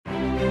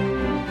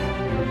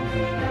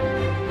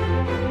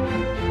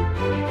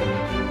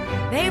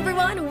Hey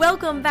everyone,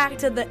 welcome back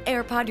to the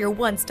AirPod, your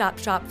one-stop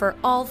shop for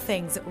all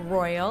things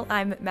royal.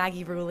 I'm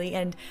Maggie Ruley,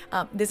 and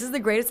this is the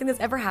greatest thing that's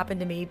ever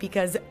happened to me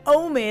because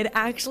Omid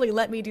actually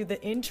let me do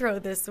the intro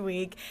this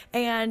week.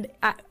 And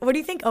what do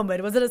you think,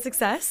 Omid? Was it a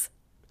success?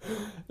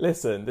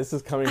 Listen, this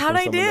is coming How'd from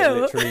I someone do? that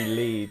literally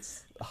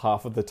leads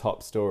half of the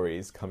top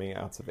stories coming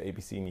out of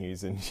ABC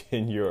News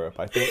in Europe.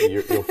 I think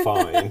you're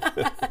fine.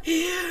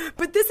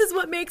 But this is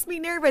what makes me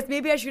nervous.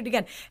 Maybe I should do it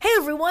again. Hey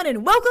everyone,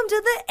 and welcome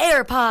to the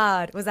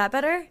AirPod. Was that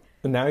better?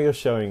 Now you're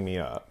showing me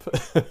up.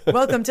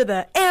 Welcome to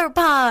the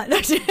AirPod.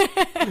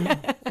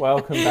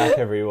 Welcome back,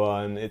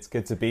 everyone. It's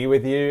good to be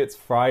with you. It's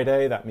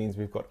Friday. That means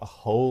we've got a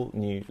whole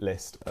new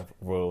list of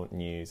royal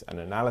news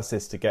and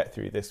analysis to get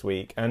through this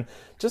week. And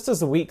just as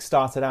the week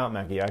started out,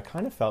 Maggie, I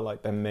kind of felt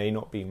like there may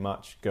not be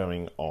much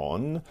going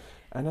on.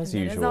 And as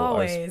usual,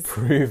 I was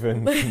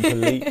proven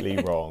completely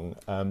wrong.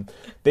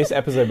 This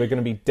episode, we're going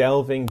to be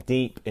delving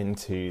deep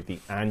into the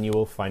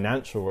annual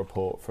financial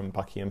report from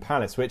Buckingham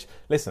Palace, which,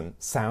 listen,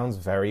 sounds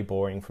very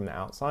boring from the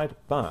outside,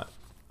 but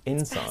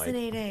inside,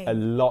 a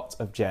lot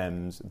of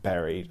gems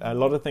buried, a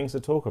lot of things to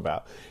talk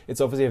about.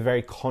 It's obviously a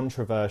very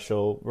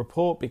controversial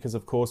report because,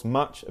 of course,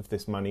 much of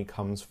this money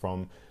comes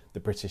from the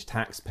British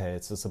taxpayer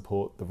to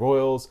support the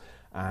royals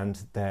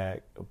and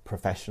their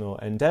professional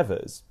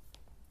endeavours.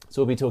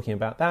 So we'll be talking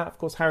about that. Of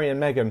course, Harry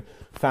and Meghan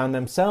found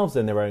themselves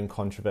in their own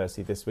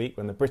controversy this week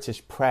when the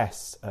British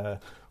press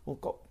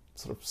got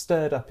sort of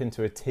stirred up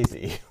into a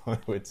tizzy, I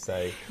would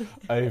say,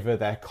 over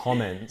their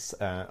comments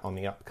on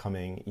the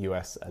upcoming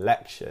US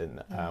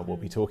election. We'll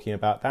be talking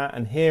about that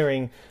and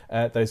hearing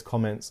those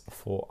comments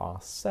for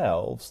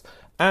ourselves.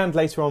 And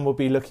later on, we'll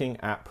be looking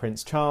at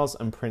Prince Charles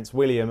and Prince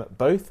William,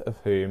 both of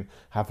whom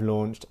have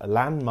launched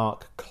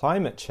landmark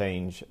climate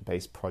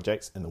change-based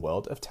projects in the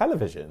world of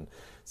television.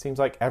 Seems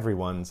like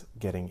everyone's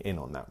getting in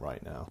on that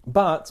right now.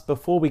 But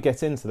before we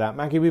get into that,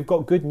 Maggie, we've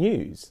got good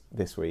news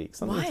this week,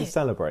 something to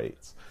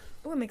celebrate.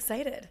 Oh, I'm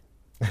excited.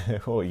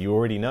 Well, you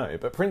already know,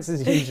 but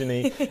Princess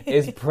Eugenie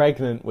is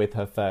pregnant with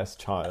her first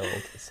child.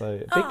 So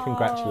big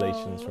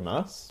congratulations from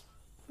us.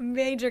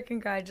 Major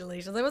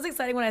congratulations. It was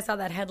exciting when I saw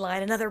that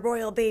headline, another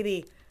royal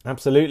baby.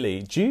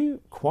 Absolutely.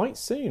 Due quite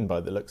soon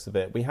by the looks of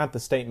it. We had the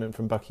statement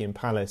from Buckingham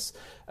Palace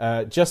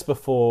just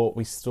before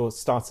we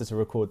started to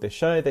record this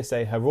show. They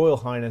say Her Royal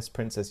Highness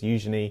Princess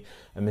Eugenie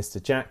and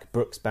Mr. Jack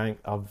Brooksbank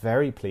are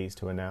very pleased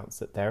to announce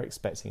that they're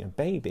expecting a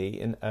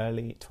baby in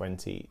early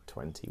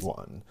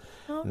 2021.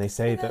 And they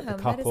say that the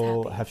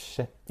couple have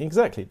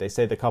They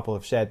say the couple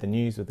have shared the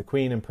news with the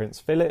Queen and Prince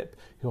Philip,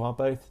 who are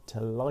both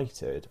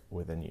delighted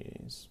with the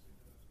news.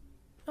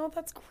 Oh,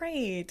 that's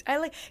great. I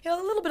like, a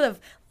little bit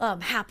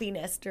of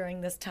happiness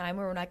during this time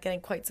where we're not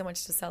getting quite so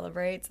much to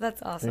celebrate. So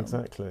that's awesome.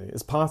 Exactly.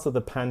 It's part of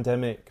the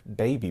pandemic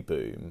baby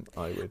boom,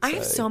 I would say. I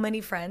have so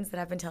many friends that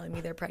have been telling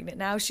me they're pregnant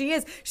now.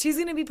 She's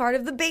going to be part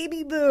of the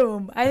baby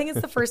boom. I think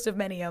it's the first of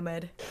many,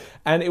 Omid.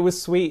 And it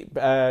was sweet.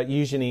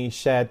 Eugenie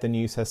shared the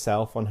news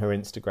herself on her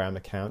Instagram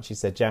account. She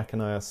said, Jack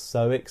and I are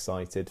so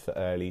excited for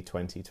early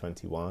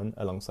 2021,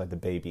 alongside the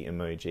baby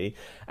emoji.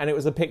 And it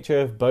was a picture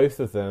of both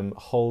of them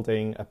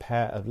holding a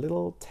pair of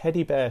little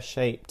teddy bear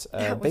shaped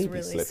baby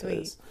really slippers,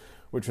 sweet.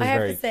 Which was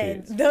very cute. I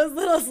have to say, those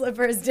little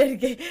slippers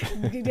did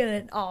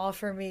an awe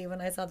for me when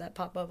I saw that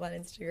pop up on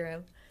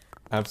Instagram.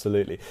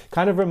 Absolutely.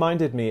 Kind of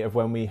reminded me of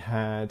when we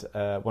had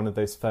one of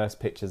those first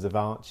pictures of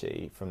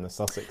Archie from the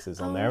Sussexes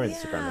on their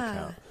Instagram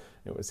account.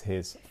 It was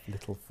his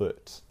little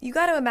foot. You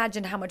got to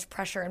imagine how much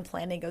pressure and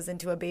planning goes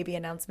into a baby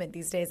announcement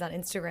these days on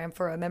Instagram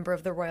for a member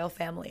of the royal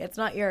family. It's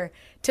not your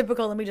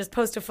typical, let me just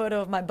post a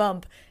photo of my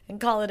bump and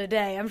call it a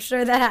day. I'm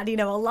sure that had,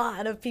 a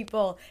lot of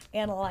people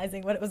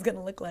analyzing what it was going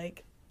to look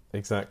like.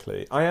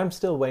 Exactly. I am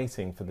still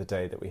waiting for the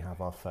day that we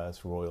have our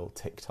first royal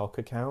TikTok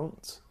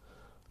account.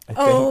 I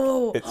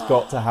think it's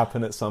got to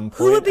happen at some point.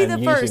 Who would be the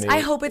first? I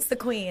hope it's the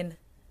Queen.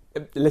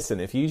 Listen,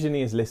 if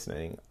Eugenie is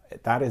listening,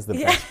 that is the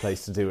best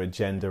place to do a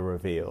gender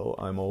reveal.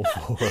 I'm all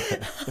for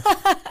it.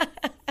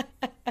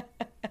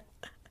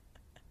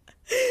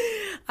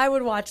 I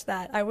would watch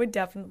that. I would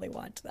definitely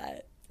watch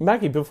that.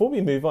 Maggie, before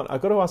we move on,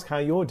 I've got to ask how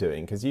you're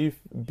doing, because you've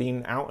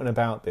been out and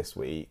about this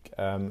week,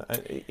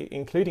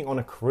 including on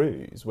a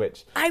cruise,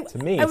 which to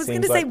me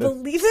seems like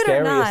the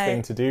scariest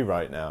thing to do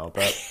right now.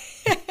 But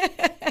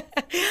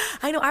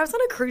I know. I was on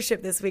a cruise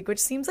ship this week, which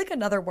seems like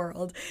another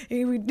world.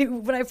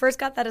 When I first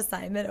got that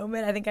assignment,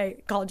 Omid, I think I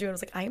called you and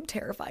was like, I am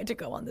terrified to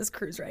go on this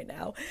cruise right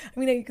now. I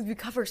mean, because we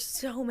cover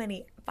so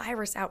many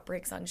virus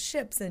outbreaks on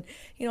ships. And,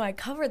 I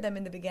covered them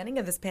in the beginning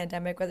of this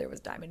pandemic, whether it was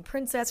Diamond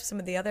Princess or some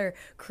of the other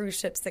cruise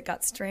ships that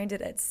got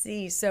stranded at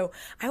sea. So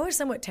I was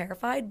somewhat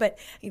terrified. But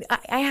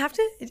I have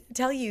to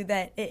tell you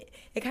that it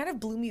kind of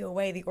blew me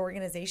away, the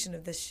organization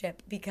of this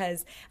ship,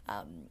 because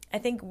I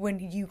think when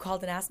you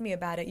called and asked me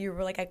about it, you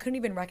were like, I couldn't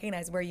even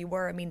recognize where you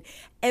were. I mean,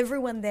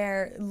 everyone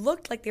there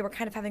looked like they were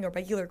kind of having a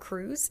regular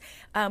cruise.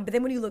 But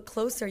then when you look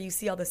closer, you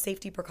see all the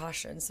safety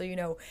precautions.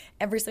 So,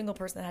 every single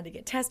person had to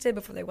get tested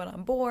before they went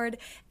on board.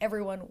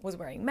 everyone was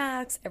wearing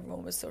masks,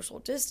 everyone was social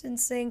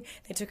distancing.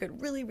 They took it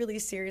really, really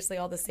seriously,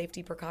 all the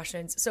safety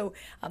precautions. So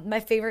my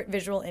favorite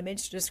visual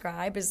image to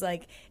describe is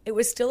like, it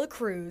was still a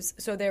cruise.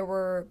 So there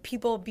were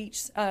people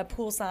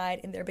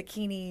poolside in their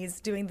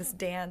bikinis doing this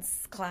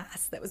dance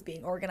class that was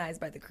being organized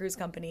by the cruise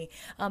company.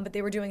 But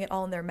they were doing it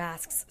all in their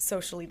masks,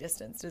 socially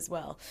distanced as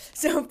well.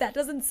 So if that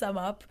doesn't sum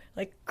up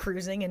like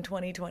cruising in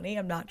 2020,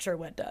 I'm not sure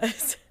what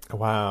does.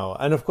 Wow.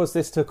 And of course,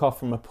 this took off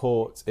from a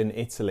port in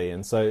Italy.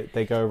 And so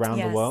they go around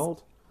the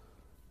world?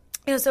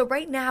 So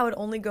right now it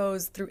only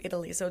goes through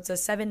Italy. So it's a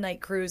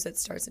 7-night cruise that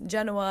starts in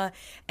Genoa,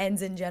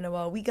 ends in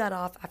Genoa. We got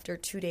off after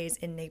 2 days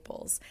in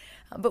Naples.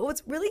 But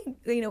what's really,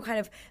 kind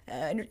of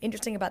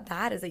interesting about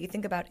that is that you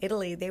think about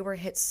Italy, they were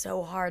hit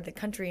so hard, the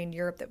country in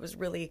Europe that was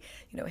really,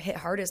 hit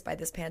hardest by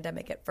this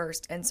pandemic at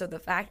first. And so the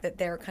fact that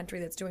they're a country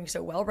that's doing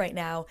so well right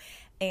now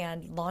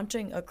and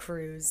launching a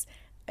cruise,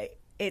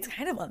 it's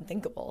kind of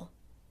unthinkable.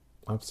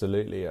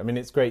 Absolutely. I mean,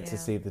 it's great to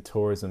see the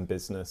tourism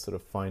business sort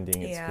of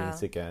finding its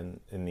feet again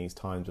in these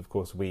times. Of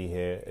course, we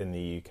here in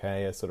the UK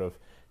are sort of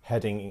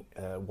heading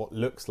what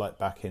looks like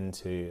back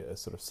into a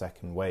sort of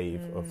second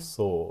wave of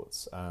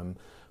sorts.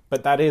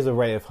 But that is a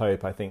ray of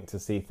hope, I think, to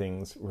see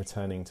things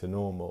returning to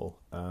normal.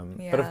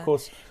 But of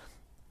course,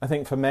 I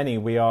think for many,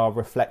 we are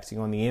reflecting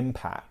on the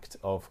impact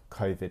of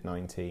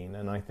COVID-19.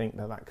 And I think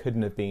that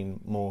couldn't have been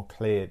more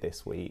clear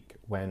this week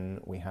when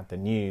we had the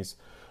news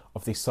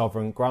of the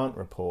Sovereign Grant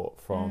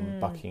Report from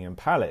Buckingham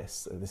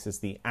Palace. This is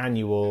the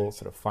annual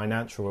sort of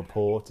financial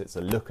report. It's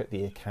a look at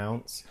the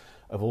accounts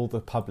of all the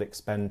public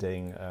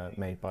spending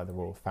made by the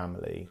royal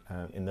family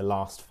in the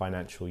last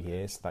financial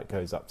year. So that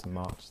goes up to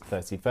March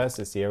 31st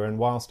this year. And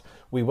whilst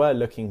we were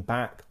looking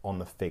back on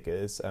the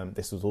figures,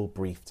 this was all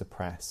briefed to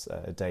press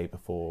a day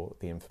before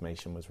the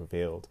information was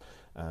revealed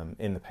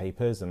in the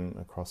papers and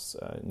across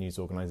news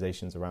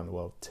organisations around the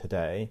world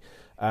today.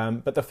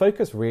 But the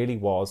focus really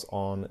was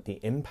on the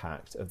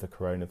impact of the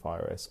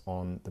coronavirus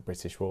on the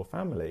British royal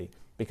family,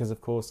 because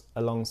of course,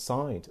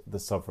 alongside the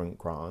sovereign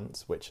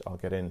grant, which I'll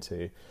get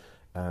into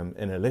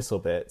in a little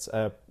bit,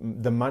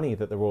 the money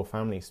that the royal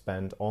family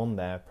spend on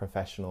their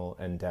professional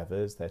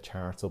endeavours, their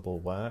charitable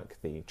work,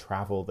 the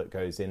travel that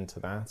goes into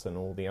that, and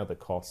all the other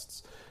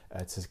costs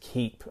to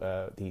keep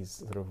these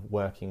sort of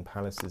working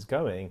palaces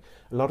going,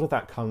 a lot of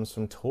that comes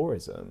from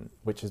tourism,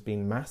 which has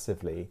been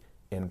massively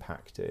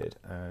impacted.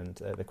 And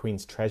the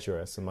Queen's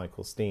Treasurer, Sir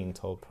Michael Stein,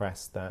 told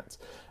press that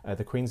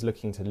the Queen's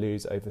looking to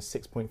lose over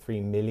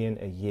 6.3 million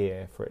a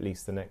year for at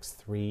least the next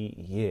 3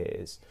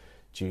 years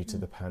due to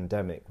the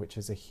pandemic, which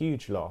is a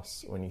huge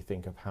loss when you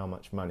think of how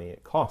much money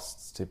it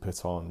costs to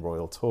put on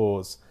royal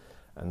tours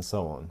and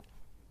so on.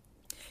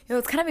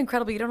 It's kind of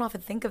incredible. You don't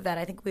often think of that.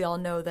 I think we all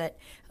know that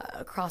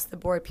across the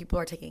board, people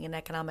are taking an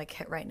economic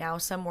hit right now,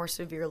 some more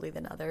severely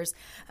than others.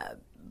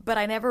 But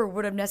I never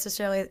would have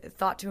necessarily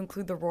thought to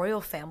include the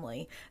royal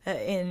family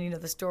in,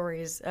 the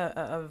stories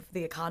of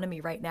the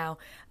economy right now.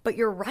 But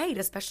you're right,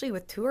 especially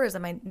with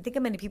tourism. I think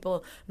of many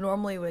people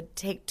normally would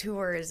take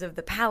tours of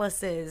the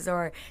palaces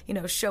or,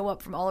 show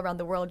up from all around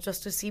the world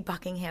just to see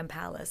Buckingham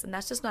Palace. And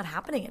that's just not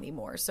happening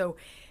anymore. So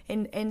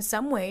in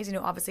some ways,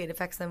 obviously it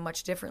affects them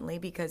much differently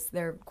because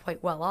they're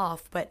quite well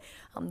off. But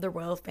the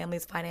royal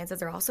family's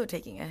finances are also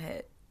taking a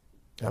hit.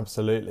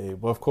 Absolutely.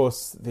 Well, of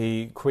course,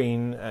 the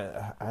Queen,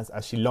 as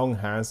she long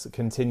has,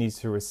 continues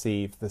to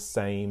receive the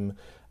same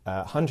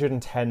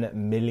 $110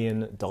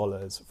 million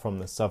from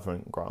the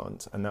sovereign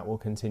grant, and that will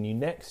continue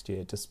next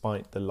year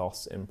despite the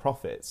loss in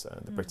profits.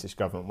 The British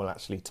government will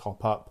actually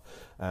top up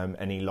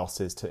any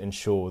losses to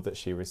ensure that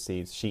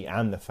she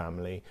and the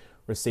family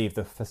receive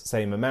the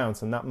same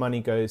amount, and that money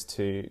goes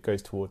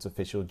towards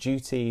official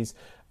duties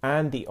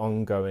and the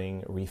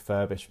ongoing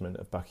refurbishment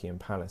of Buckingham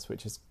Palace,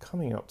 which is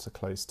coming up to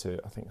close to,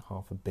 I think,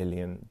 $500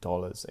 million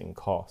in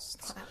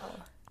costs.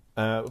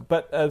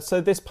 Wow.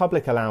 So this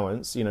public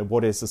allowance,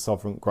 what is the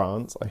sovereign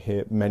grant? I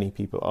hear many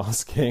people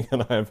asking,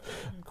 and I have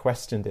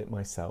questioned it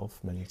myself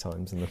many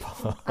times in the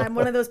past. I'm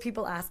one of those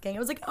people asking. I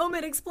was like,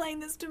 Omid,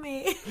 explain this to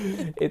me.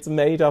 It's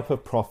made up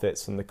of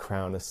profits from the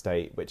Crown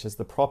Estate, which is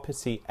the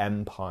property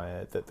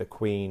empire that the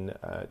Queen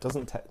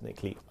doesn't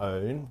technically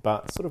own,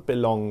 but sort of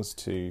belongs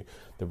to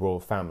the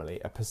royal family.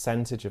 A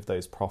percentage of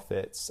those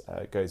profits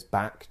goes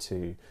back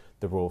to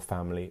the royal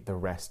family. The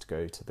rest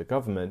go to the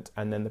government,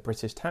 and then the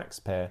British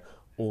taxpayer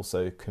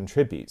also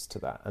contributes to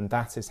that, and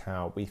that is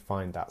how we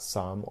find that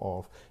sum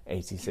of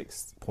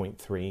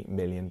 £86.3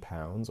 million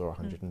or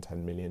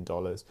 $110 million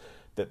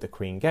that the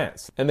Queen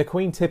gets. And the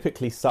Queen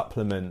typically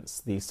supplements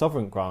the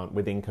sovereign grant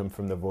with income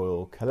from the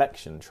Royal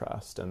Collection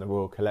Trust, and the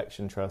Royal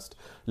Collection Trust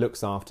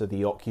looks after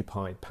the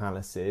occupied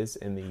palaces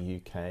in the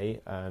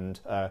UK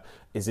and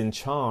is in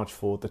charge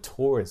for the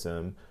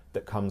tourism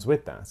that comes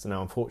with that. So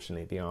now,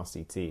 unfortunately, the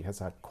RCT has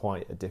had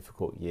quite a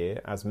difficult year,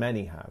 as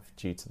many have,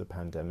 due to the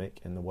pandemic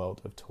in the world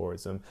of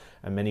tourism,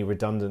 and many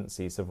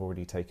redundancies have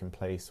already taken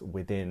place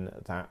within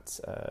that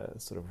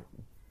sort of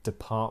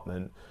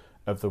department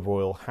of the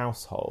royal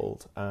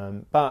household.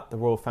 But the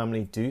royal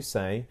family do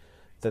say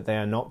that they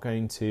are not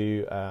going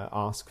to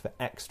ask for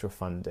extra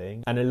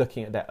funding and are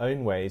looking at their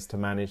own ways to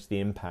manage the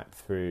impact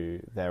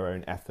through their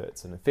own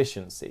efforts and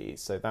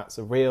efficiencies. So that's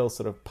a real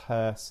sort of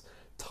purse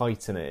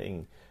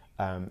tightening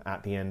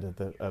at the end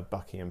of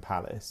Buckingham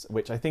Palace,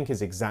 which I think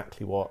is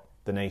exactly what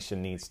the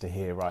nation needs to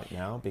hear right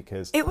now,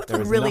 because it would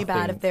look really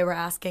bad if they were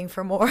asking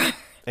for more.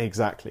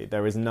 Exactly.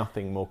 There is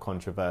nothing more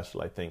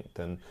controversial, I think,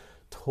 than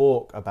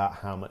talk about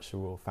how much the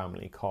royal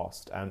family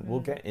cost. And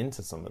we'll get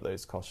into some of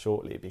those costs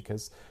shortly,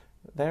 because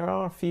there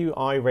are a few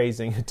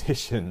eye-raising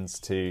additions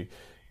to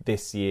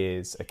this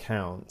year's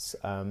accounts.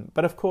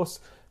 But of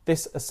course,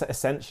 this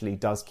essentially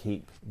does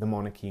keep the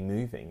monarchy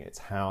moving. It's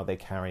how they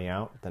carry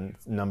out the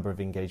number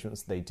of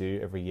engagements they do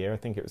every year. I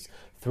think it was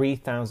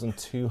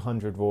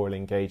 3,200 royal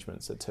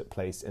engagements that took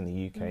place in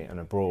the UK and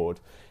abroad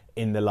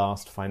in the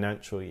last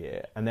financial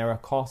year, and there are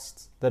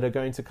costs that are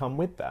going to come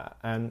with that,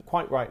 and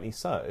quite rightly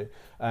so,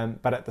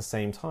 but at the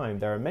same time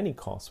there are many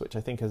costs which I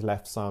think has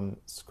left some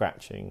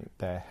scratching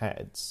their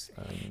heads.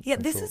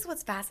 This is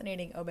what's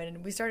fascinating, Oben,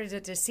 and we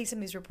started to see some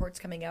of these reports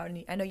coming out,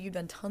 and I know you've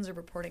done tons of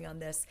reporting on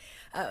this.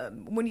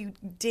 When you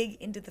dig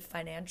into the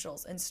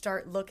financials and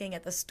start looking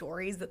at the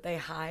stories that they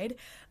hide,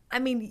 I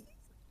mean,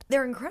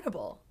 they're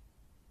incredible.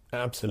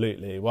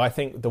 Absolutely. Well, I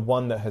think the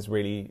one that has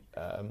really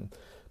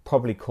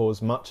probably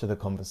caused much of the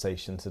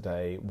conversation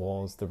today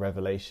was the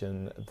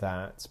revelation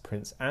that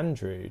Prince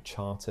Andrew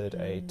chartered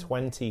a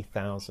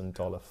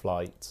 $20,000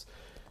 flight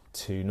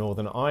to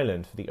Northern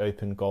Ireland for the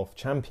Open Golf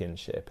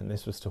Championship, and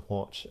this was to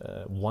watch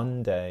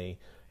one day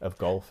of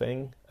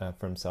golfing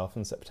for himself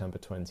in September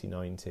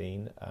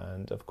 2019.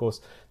 And of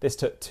course, this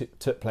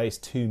took place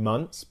 2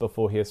 months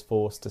before he was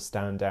forced to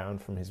stand down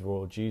from his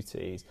royal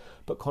duties,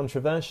 but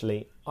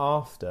controversially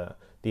after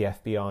the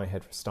FBI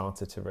had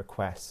started to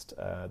request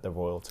the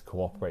royal to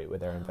cooperate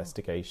with their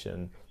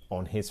investigation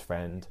on his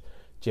friend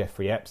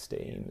Jeffrey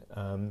Epstein.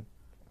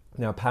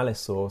 Now, Palace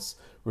source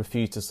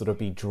refused to sort of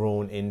be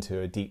drawn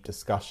into a deep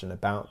discussion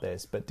about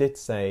this, but did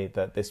say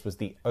that this was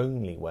the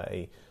only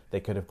way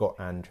they could have got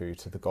Andrew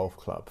to the golf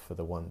club for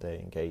the one-day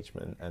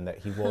engagement, and that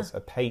he was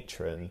a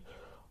patron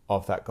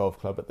of that golf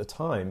club at the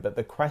time. But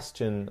the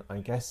question, I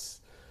guess,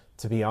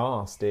 to be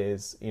asked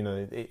is, you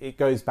know, it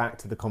goes back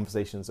to the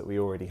conversations that we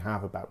already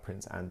have about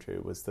Prince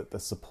Andrew, was that the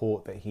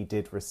support that he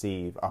did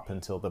receive up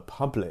until the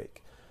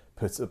public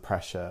put a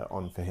pressure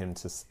on for him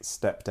to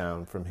step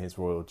down from his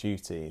royal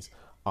duties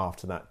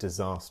after that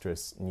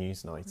disastrous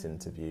Newsnight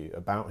interview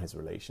about his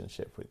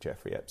relationship with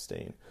Jeffrey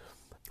Epstein.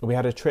 We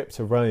had a trip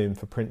to Rome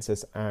for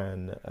Princess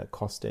Anne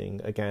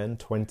costing, again,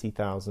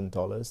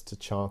 $20,000 to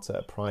charter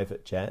a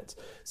private jet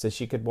so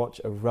she could watch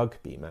a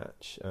rugby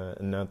match.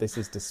 And now this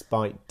is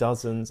despite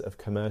dozens of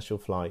commercial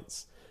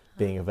flights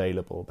being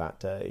available that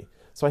day.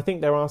 So I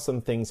think there are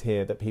some things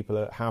here that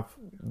people have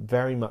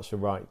very much a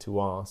right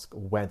to ask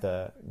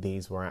whether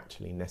these were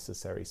actually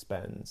necessary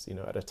spends. You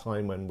know, at a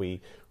time when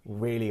we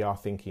really are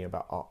thinking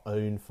about our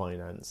own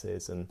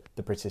finances and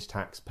the British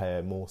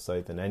taxpayer more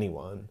so than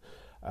anyone,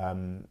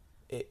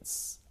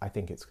 I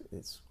think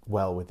it's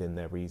well within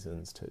their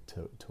reasons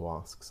to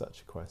ask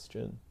such a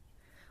question.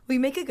 Well, you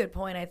make a good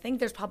point. I think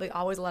there's probably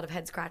always a lot of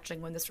head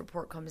scratching when this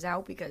report comes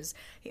out, because,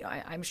 you know,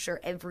 I'm sure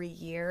every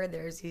year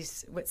there's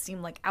these what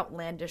seem like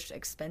outlandish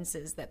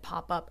expenses that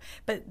pop up.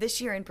 But this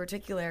year in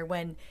particular,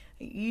 when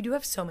you do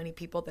have so many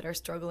people that are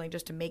struggling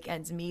just to make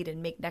ends meet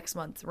and make next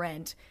month's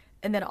rent,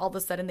 and then all of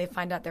a sudden they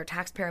find out their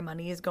taxpayer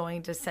money is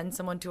going to send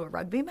someone to a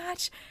rugby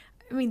match,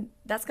 I mean,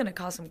 that's going to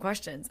cause some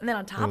questions. And then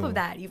on top of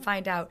that, you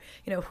find out,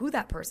 you know, who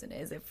that person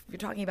is. If you're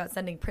talking about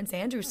sending Prince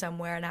Andrew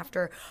somewhere, and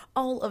after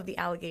all of the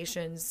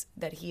allegations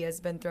that he has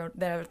been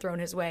thrown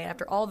his way,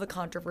 after all the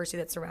controversy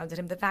that surrounded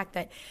him, the fact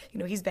that, you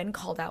know, he's been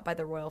called out by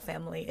the royal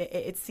family,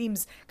 it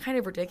seems kind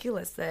of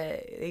ridiculous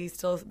that he's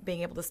still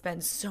being able to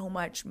spend so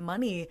much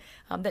money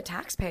that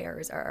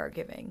taxpayers are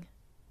giving.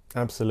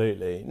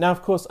 Absolutely. Now,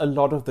 of course, a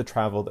lot of the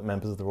travel that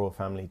members of the royal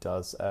family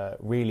does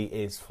really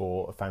is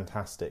for a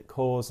fantastic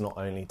cause. Not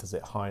only does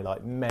it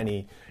highlight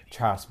many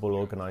charitable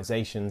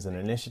organisations and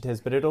initiatives,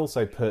 but it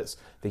also puts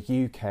the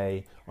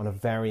UK on a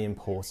very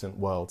important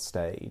world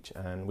stage.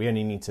 And we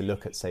only need to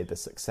look at, say, the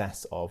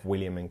success of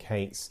William and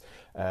Kate's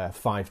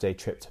 5-day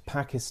trip to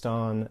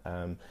Pakistan.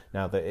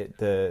 Now,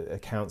 the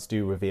accounts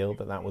do reveal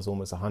that was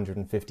almost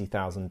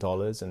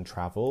 $150,000 in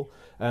travel.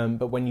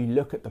 But when you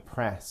look at the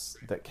press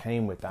that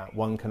came with that,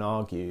 one can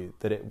argue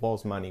that it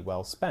was money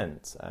well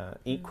spent.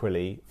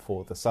 Equally,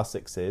 for the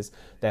Sussexes,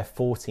 their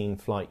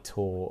 14-flight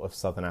tour of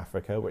Southern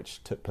Africa,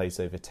 which took place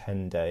over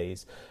 10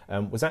 days,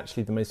 was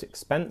actually the most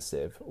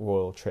expensive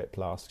royal trip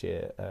last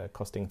year,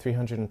 costing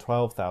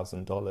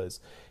 $312,000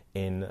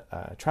 in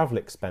travel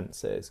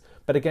expenses.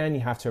 But again,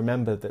 you have to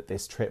remember that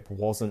this trip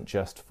wasn't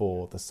just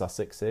for the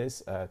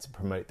Sussexes to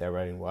promote their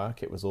own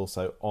work. It was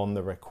also on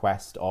the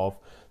request of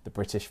the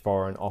British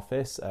Foreign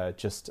Office,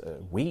 just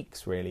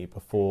weeks really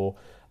before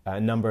a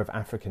number of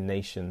African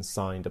nations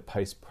signed a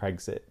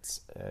post-Brexit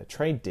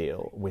trade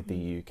deal with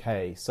the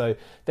UK. So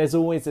there's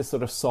always this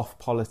sort of soft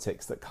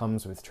politics that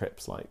comes with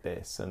trips like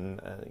this.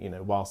 And,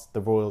 whilst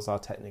the royals are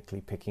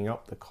technically picking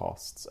up the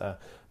costs,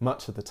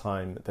 much of the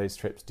time those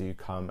trips do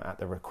come at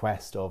the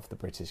request of the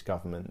British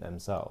government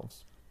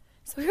themselves.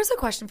 So here's a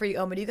question for you,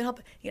 Omid. You can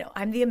help.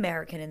 I'm the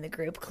American in the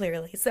group,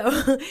 clearly.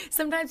 So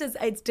sometimes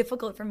it's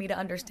difficult for me to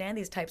understand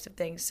these types of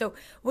things. So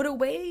would a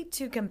way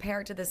to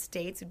compare it to the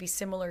States would be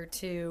similar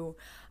to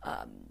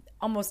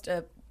almost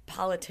a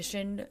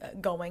politician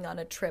going on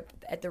a trip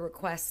at the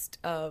request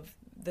of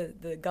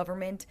the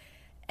government?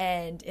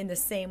 And in the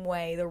same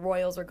way, the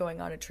royals are going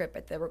on a trip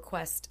at the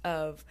request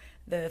of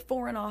the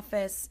Foreign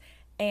Office.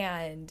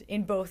 And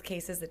in both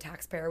cases, the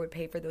taxpayer would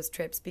pay for those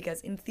trips because,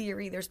 in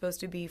theory, they're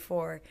supposed to be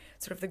for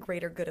sort of the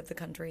greater good of the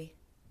country.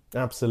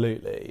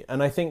 Absolutely.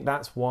 And I think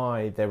that's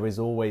why there is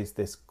always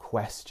this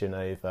question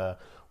over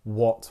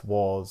what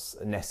was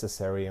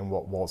necessary and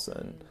what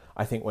wasn't.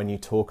 I think when you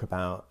talk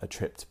about a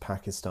trip to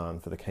Pakistan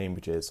for the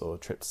Cambridges or a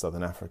trip to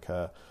Southern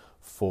Africa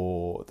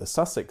for the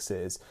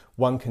Sussexes,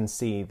 one can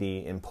see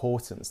the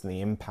importance and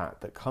the impact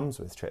that comes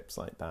with trips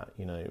like that.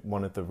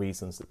 One of the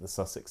reasons that the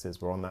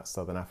Sussexes were on that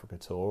Southern Africa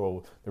tour,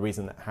 or the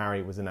reason that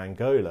Harry was in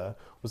Angola,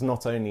 was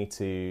not only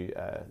to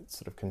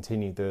sort of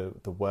continue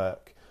the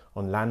work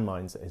on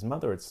landmines that his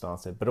mother had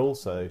started, but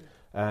also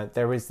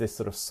there is this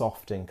sort of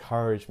soft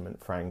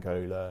encouragement for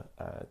Angola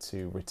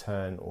to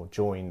return or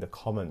join the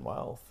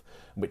Commonwealth,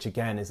 which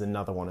again is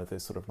another one of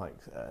those sort of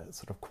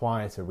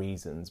quieter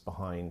reasons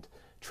behind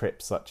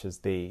trips such as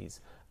these.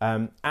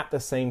 At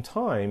the same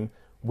time,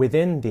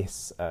 within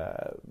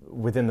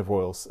the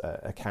royals'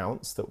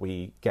 accounts that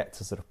we get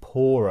to sort of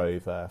pore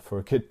over for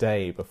a good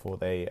day before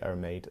they are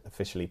made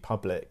officially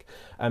public,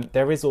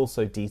 there is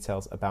also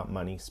details about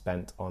money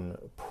spent on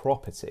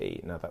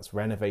property. Now that's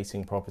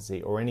renovating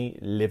property or any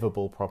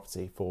livable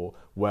property for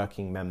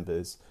working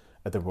members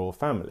of the royal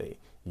family.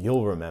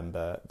 You'll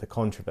remember the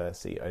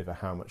controversy over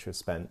how much was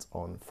spent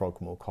on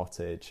Frogmore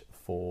Cottage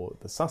for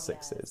the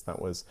Sussexes. Yes.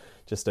 That was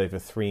just over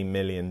 $3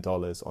 million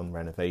on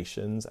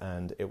renovations,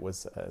 and it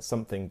was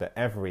something that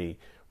every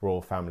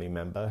royal family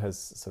member has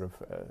sort of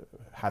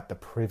had the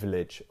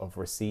privilege of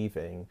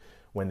receiving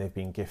when they've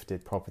been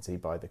gifted property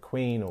by the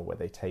Queen or where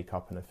they take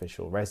up an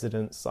official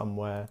residence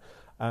somewhere.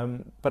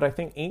 But I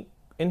think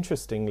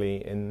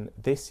interestingly in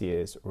this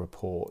year's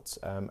report,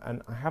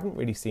 and I haven't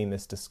really seen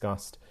this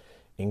discussed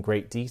in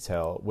great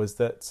detail, was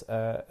that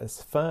a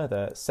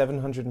further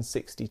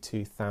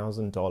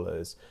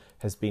 $762,000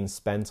 has been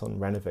spent on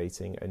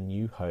renovating a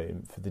new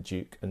home for the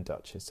Duke and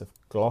Duchess of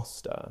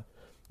Gloucester,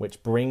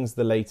 which brings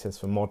the latest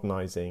for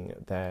modernising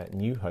their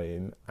new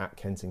home at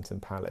Kensington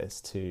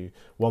Palace to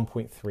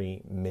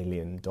 $1.3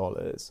 million.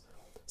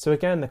 So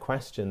again, the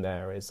question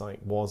there is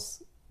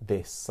was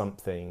this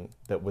something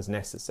that was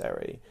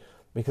necessary?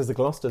 Because the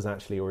Gloucesters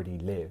actually already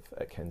live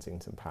at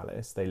Kensington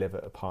Palace. They live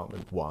at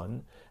apartment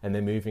 1, and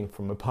they're moving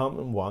from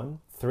apartment 1,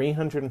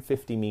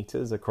 350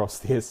 metres across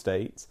the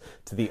estate,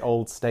 to the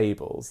old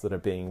stables that are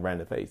being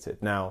renovated.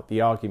 Now,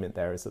 the argument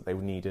there is that they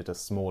needed a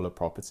smaller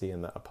property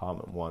and that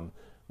apartment 1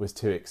 was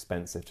too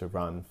expensive to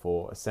run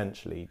for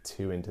essentially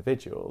 2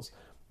 individuals.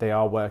 They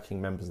are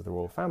working members of the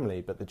royal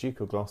family, but the Duke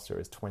of Gloucester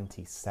is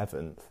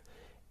 27th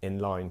in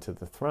line to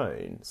the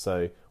throne.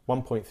 So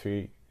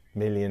 $1.3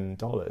 million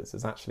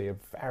is actually a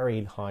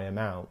very high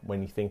amount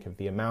when you think of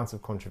the amount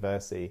of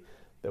controversy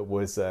that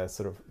was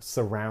sort of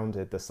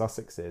surrounded the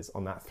Sussexes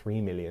on that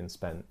 $3 million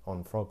spent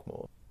on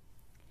Frogmore.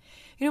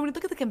 When you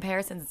look at the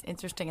comparisons, it's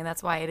interesting, and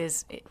that's why it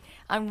is,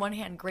 on one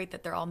hand, great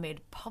that they're all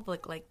made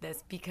public like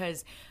this,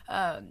 because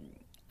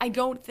I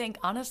don't think,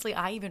 honestly,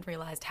 I even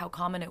realized how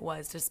common it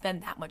was to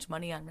spend that much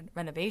money on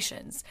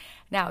renovations.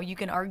 Now, you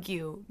can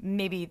argue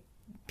maybe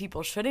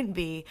people shouldn't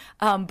be,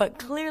 but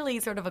clearly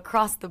sort of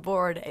across the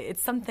board,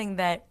 it's something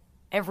that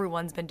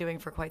everyone's been doing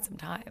for quite some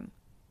time.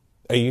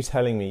 Are you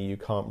telling me you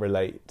can't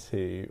relate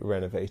to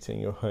renovating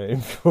your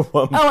home for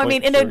 $1.3 Oh, I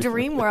mean, in a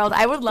dream world,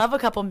 I would love a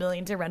couple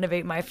million to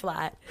renovate my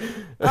flat.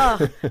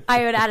 I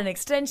would add an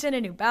extension,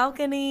 a new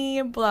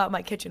balcony, blow out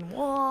my kitchen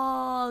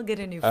wall, get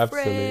a new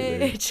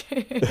fridge.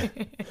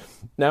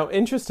 Now,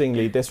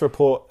 interestingly, this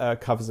report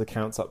covers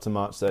accounts up to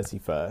March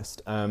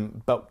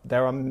 31st, but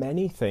there are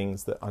many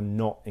things that are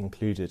not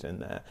included in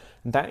there.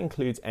 And that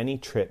includes any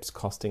trips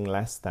costing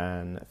less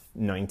than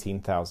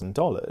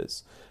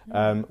 $19,000,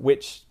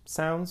 which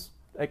sounds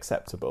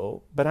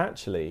acceptable, but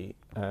actually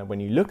when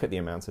you look at the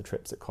amount of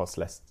trips that cost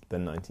less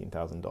than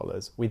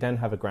 $19,000, we then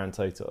have a grand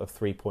total of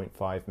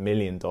 $3.5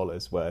 million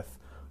worth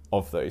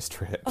of those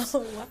trips. Oh,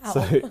 wow.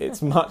 So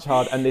it's much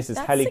harder, and this is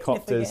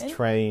helicopters,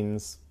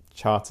 trains,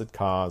 chartered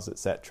cars,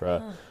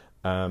 etc.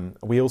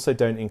 We also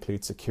don't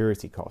include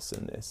security costs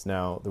in this.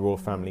 Now, the royal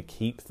family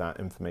keep that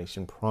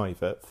information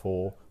private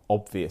for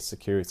obvious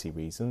security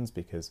reasons,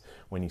 because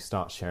when you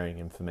start sharing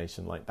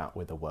information like that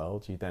with the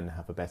world, you then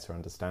have a better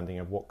understanding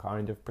of what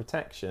kind of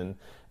protection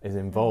is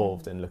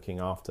involved in looking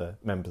after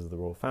members of the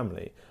royal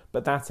family.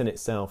 But that in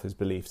itself is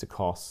believed to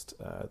cost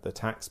the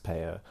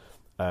taxpayer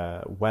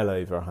well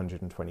over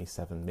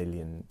 $127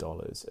 million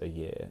a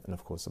year. And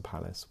of course, the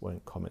palace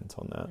won't comment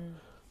on that.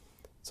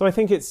 So I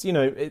think it's,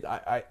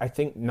 I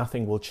think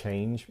nothing will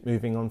change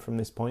moving on from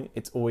this point.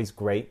 It's always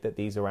great that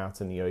these are out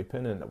in the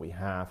open and that we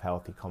have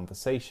healthy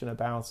conversation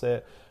about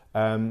it.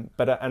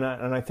 But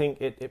I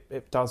think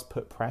it does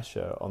put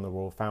pressure on the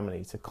royal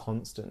family to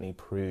constantly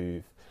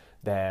prove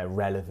their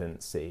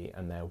relevancy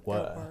and their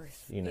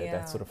worth.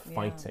 They're sort of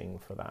fighting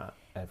for that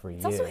every year.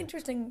 It's also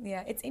interesting.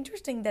 Yeah, it's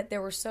interesting that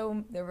there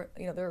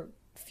were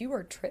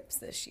fewer trips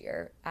this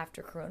year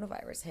after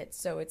coronavirus hit.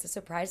 So it's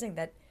surprising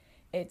that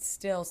it's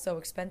still so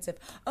expensive.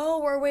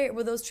 Oh, or wait,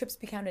 will those trips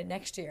be counted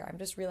next year? I'm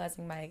just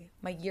realizing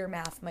my year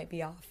math might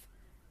be off.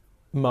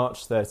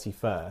 March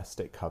 31st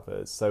it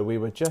covers. So we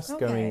were just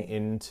going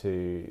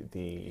into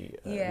the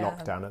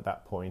lockdown at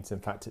that point. In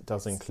fact, it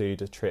does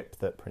include a trip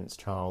that Prince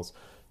Charles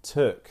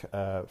took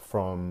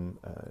from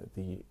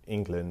the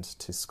England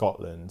to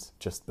Scotland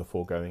just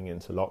before going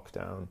into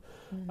lockdown.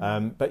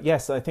 But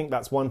yes, I think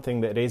that's one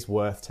thing that is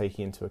worth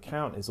taking into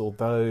account is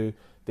although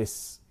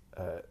this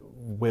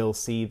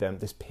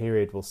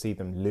period will see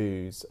them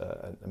lose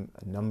a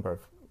number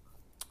of...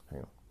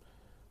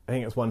 I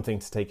think it's one thing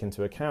to take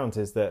into account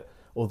is that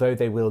although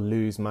they will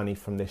lose money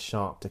from this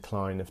sharp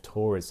decline of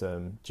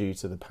tourism due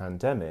to the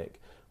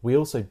pandemic, we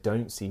also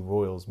don't see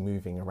royals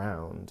moving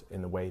around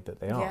in the way that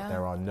they are.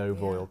 There are no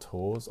royal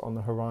tours on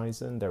the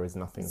horizon. There is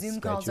nothing Zoom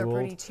scheduled. calls are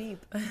pretty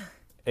cheap.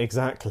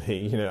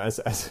 Exactly.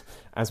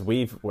 As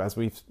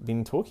we've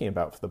been talking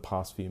about for the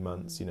past few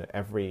months,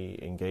 every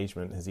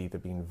engagement has either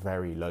been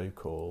very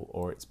local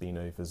or it's been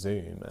over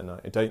Zoom, and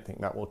I don't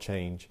think that will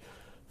change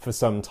for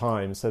some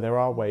time. So there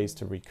are ways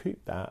to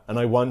recoup that, and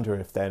I wonder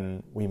if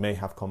then we may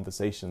have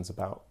conversations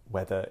about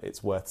whether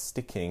it's worth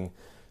sticking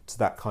to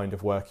that kind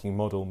of working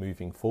model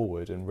moving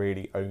forward and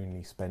really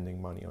only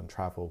spending money on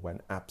travel when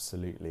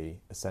absolutely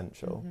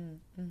essential.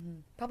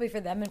 Probably for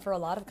them and for a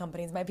lot of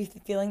companies might be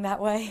feeling that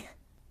way.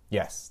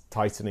 Yes,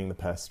 tightening the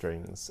purse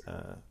strings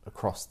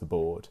across the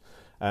board.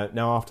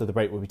 Now, after the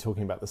break, we'll be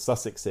talking about the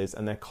Sussexes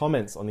and their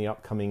comments on the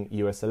upcoming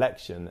US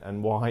election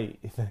and why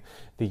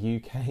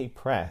the UK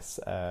press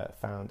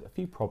found a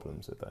few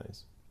problems with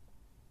those.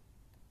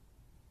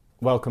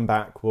 Welcome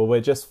back. Well, we're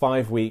just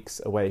 5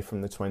 weeks away from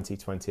the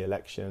 2020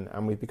 election,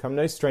 and we've become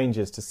no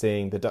strangers to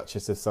seeing the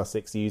Duchess of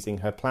Sussex using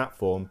her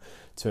platform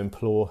to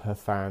implore her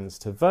fans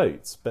to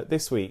vote. But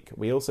this week,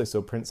 we also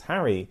saw Prince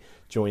Harry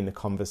join the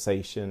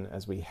conversation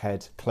as we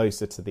head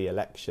closer to the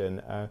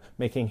election,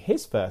 making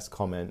his first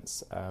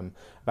comments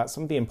about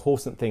some of the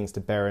important things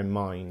to bear in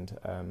mind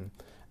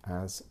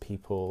as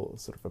people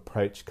sort of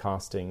approach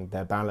casting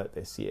their ballot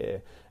this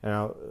year.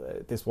 Now,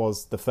 this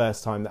was the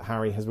first time that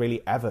Harry has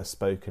really ever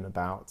spoken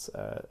about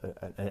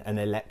an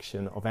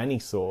election of any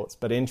sort,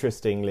 but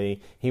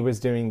interestingly, he was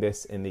doing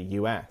this in the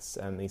US,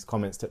 and these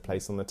comments took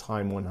place on the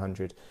Time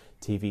 100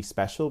 TV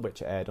special,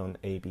 which aired on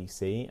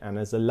ABC, and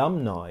as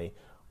alumni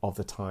of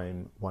the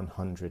Time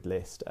 100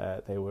 list,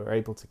 they were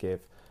able to give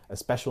a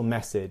special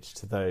message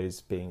to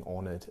those being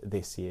honoured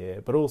this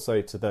year, but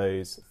also to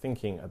those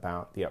thinking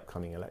about the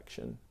upcoming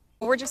election.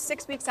 We're just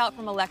 6 weeks out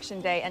from Election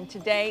Day, and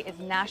today is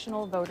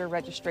National Voter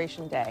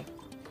Registration Day.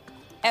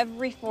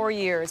 Every 4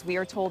 years, we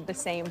are told the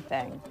same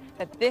thing,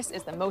 that this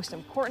is the most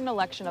important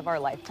election of our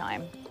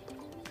lifetime.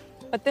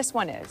 But this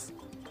one is.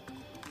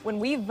 When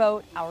we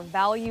vote, our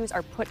values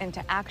are put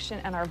into action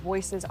and our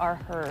voices are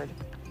heard.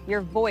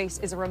 Your voice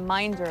is a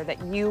reminder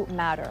that you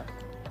matter,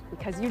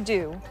 because you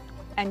do,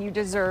 and you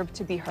deserve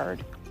to be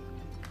heard.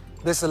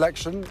 This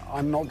election,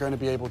 I'm not going to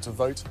be able to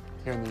vote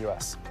here in the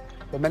US.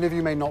 But many of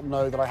you may not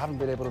know that I haven't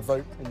been able to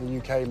vote in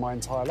the UK my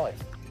entire life.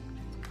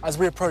 As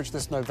we approach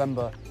this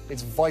November,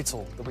 it's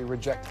vital that we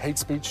reject hate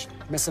speech,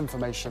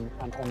 misinformation,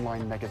 and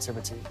online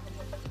negativity.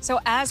 So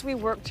as we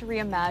work to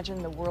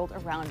reimagine the world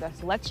around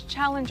us, let's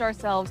challenge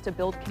ourselves to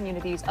build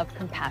communities of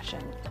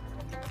compassion.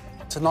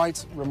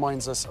 Tonight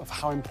reminds us of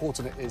how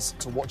important it is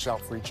to watch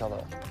out for each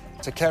other,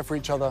 to care for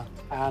each other,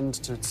 and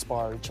to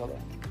inspire each other.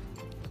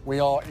 We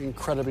are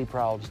incredibly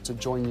proud to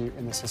join you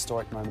in this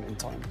historic moment in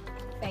time.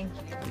 Thank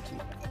you. Thank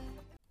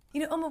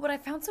you. Oma, what I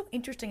found so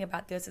interesting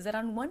about this is that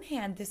on one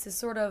hand, this is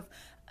sort of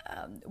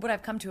what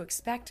I've come to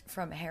expect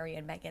from Harry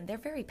and Meghan. They're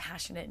very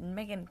passionate, and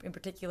Meghan in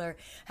particular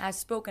has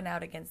spoken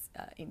out against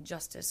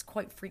injustice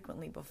quite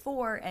frequently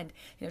before, and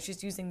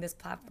she's using this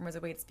platform as a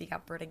way to speak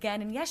out for it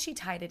again. And yes, she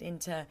tied it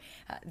into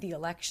the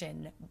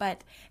election,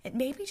 but it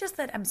may be just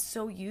that I'm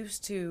so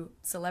used to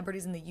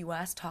celebrities in the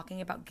U.S.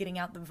 talking about getting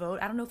out the vote.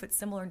 I don't know if it's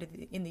similar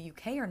in the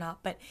UK or not,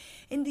 but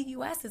in the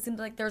U.S. it seems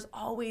like there's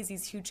always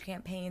these huge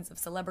campaigns of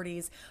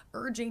celebrities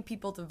urging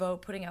people to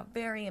vote, putting out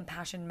very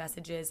impassioned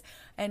messages,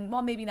 and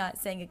while maybe not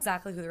saying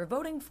exactly who they're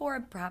voting for,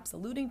 perhaps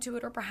alluding to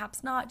it or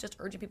perhaps not, just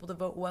urging people to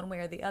vote one way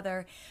or the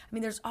other. I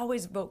mean, there's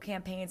always vote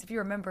campaigns. If you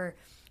remember,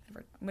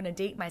 I'm going to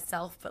date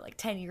myself, but like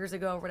 10 years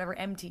ago or whatever,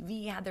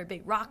 MTV had their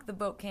big Rock the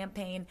Vote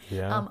campaign.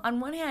 Yeah. On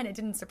one hand, it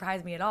didn't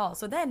surprise me at all.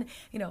 So then,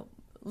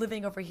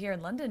 living over here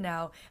in London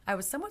now, I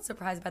was somewhat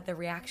surprised about the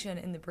reaction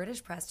in the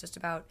British press just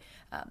about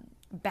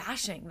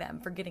bashing them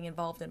for getting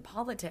involved in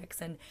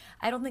politics. And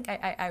I don't think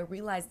I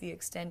realized the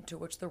extent to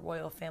which the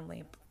royal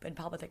family and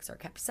politics are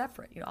kept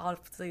separate. You know,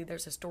 obviously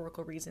there's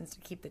historical reasons to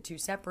keep the two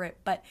separate,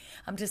 but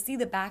to see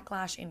the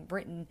backlash in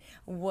Britain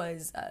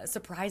was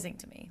surprising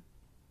to me.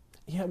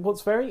 Yeah,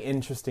 what's very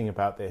interesting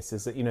about this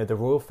is that, you know, the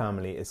royal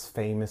family is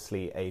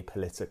famously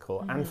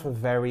apolitical, and for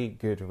very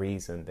good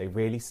reason. They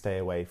really stay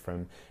away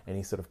from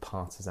any sort of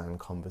partisan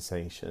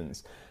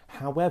conversations.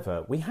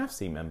 However, we have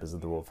seen members of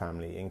the royal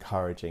family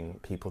encouraging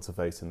people to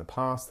vote in the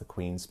past. The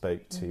Queen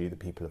spoke to the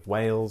people of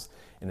Wales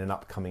in an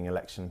upcoming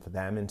election for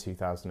them in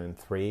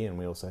 2003, and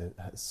we also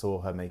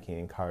saw her making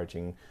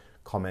encouraging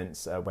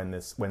comments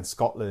when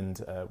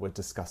Scotland were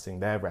discussing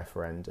their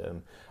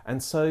referendum.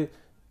 And so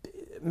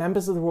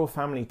members of the royal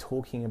family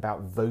talking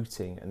about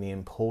voting and the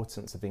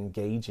importance of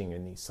engaging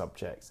in these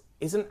subjects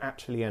isn't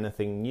actually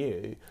anything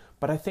new,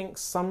 but I think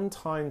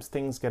sometimes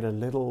things get a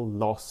little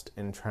lost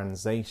in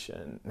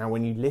translation. Now,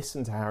 when you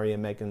listen to Harry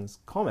and Meghan's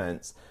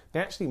comments,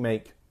 they actually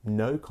make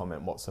no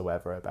comment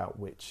whatsoever about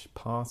which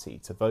party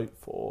to vote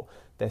for.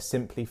 They're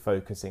simply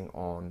focusing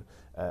on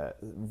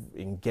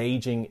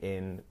engaging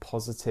in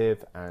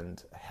positive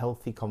and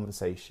healthy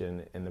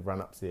conversation in the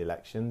run-up to the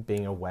election,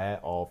 being aware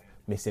of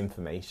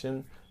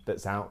misinformation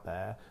that's out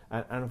there,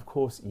 and of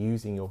course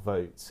using your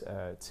vote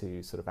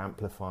to sort of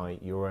amplify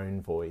your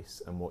own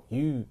voice and what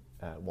you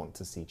want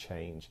to see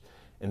change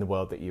in the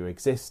world that you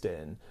exist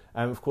in.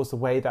 Of course, the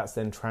way that's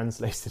then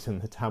translated in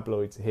the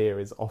tabloids here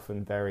is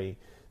often very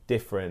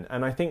different,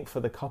 and I think for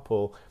the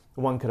couple,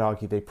 one could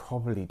argue they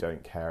probably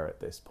don't care at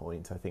this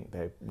point. I think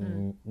they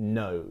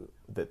know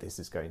that this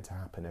is going to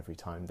happen every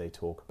time they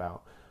talk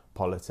about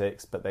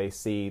politics, but they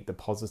see the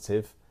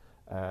positive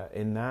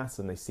in that,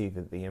 and they see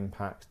the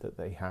impact that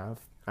they have.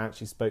 I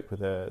actually spoke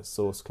with a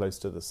source close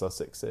to the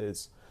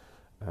Sussexes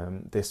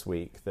this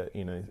week that,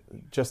 you know,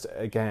 just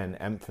again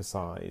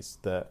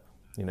emphasised that,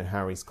 you know,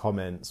 Harry's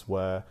comments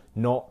were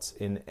not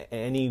in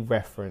any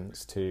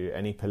reference to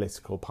any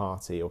political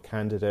party or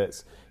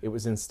candidates. It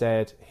was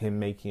instead him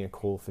making a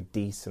call for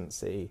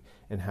decency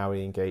in how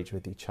we engage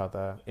with each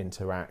other,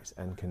 interact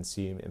and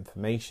consume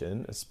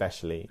information,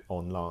 especially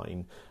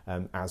online,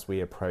 as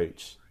we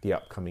approach the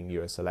upcoming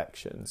US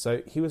election.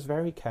 So he was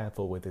very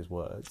careful with his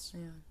words.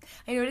 Yeah.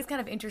 I know it is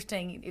kind of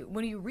interesting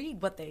when you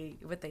read what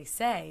they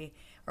say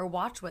or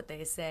watch what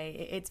they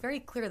say. It's very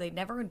clear they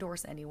never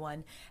endorse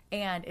anyone,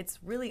 and it's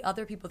really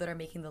other people that are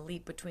making the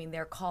leap between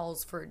their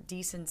calls for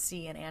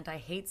decency and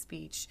anti-hate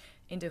speech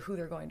into who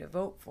they're going to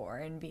vote for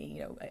and being,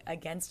 you know,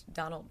 against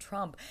Donald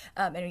Trump.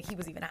 And he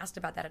was even asked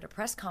about that at a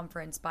press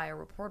conference by a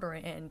reporter,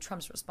 and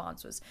Trump's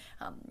response was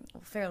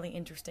fairly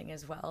interesting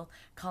as well,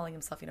 calling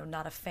himself, you know,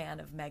 not a fan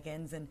of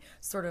Meghan's, and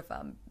sort of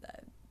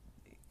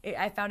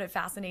I found it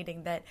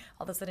fascinating that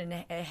all of a sudden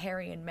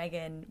Harry and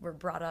Meghan were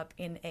brought up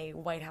in a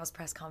White House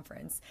press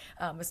conference,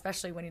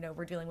 especially when, you know,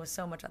 we're dealing with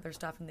so much other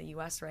stuff in the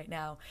U.S. right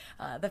now.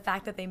 The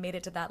fact that they made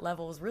it to that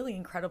level is really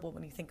incredible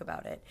when you think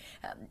about it.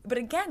 But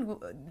again,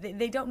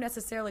 they don't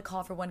necessarily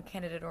call for one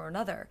candidate or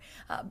another.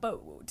 But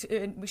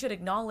we should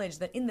acknowledge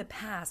that in the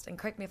past, and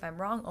correct me if I'm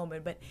wrong,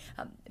 Omid, but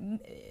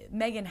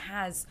Meghan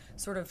has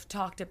sort of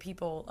talked to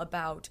people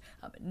about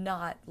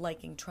not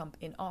liking Trump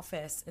in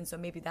office, and so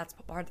maybe that's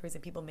part of the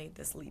reason people made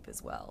this leap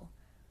as well.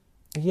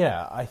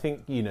 Yeah, I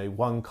think, you know,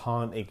 one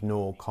can't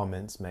ignore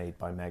comments made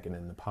by Meghan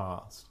in the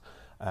past.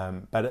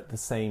 But at the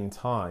same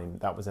time,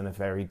 that was in a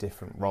very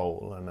different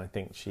role. And I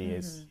think she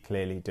is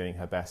clearly doing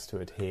her best to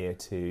adhere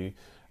to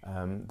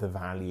the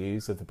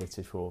values of the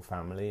British royal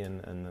family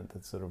and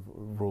the sort of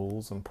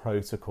rules and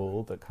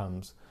protocol that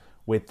comes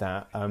with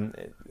that.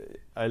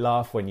 I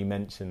laugh when you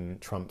mention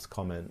Trump's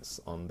comments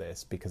on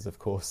this because, of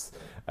course,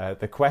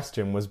 the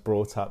question was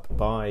brought up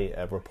by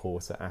a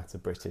reporter at a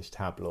British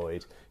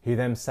tabloid who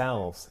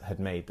themselves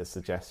had made the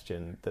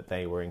suggestion that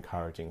they were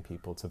encouraging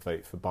people to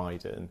vote for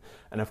Biden.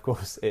 And, of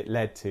course, it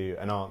led to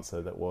an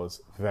answer that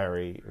was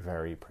very,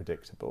 very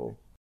predictable.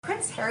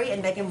 Prince Harry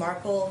and Meghan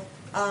Markle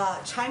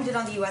chimed in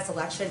on the U.S.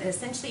 election and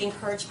essentially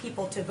encouraged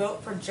people to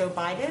vote for Joe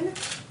Biden.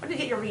 I want to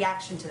get your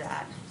reaction to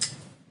that.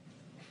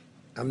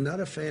 I'm not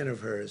a fan of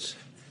hers,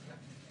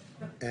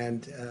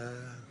 and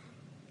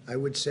I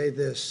would say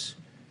this,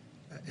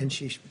 and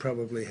she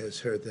probably has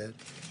heard that,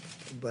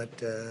 but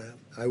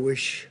I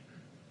wish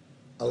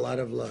a lot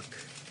of luck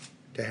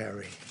to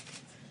Harry,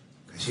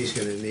 because he's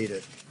going to need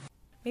it.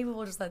 Maybe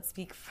we'll just let it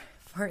speak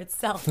for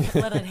itself,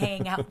 let it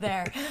hang out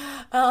there.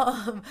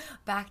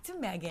 Back to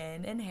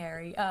Meghan and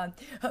Harry.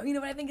 You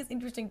know, what I think is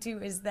interesting too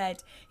is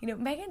that, you know,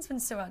 Meghan's been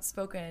so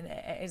outspoken,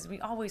 as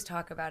we always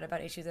talk about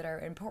issues that are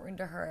important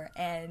to her.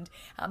 And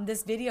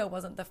this video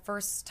wasn't the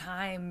first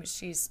time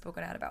she's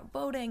spoken out about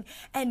voting.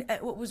 And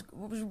what was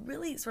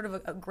really sort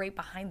of a great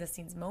behind the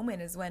scenes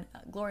moment is when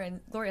Gloria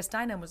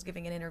Steinem was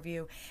giving an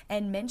interview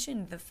and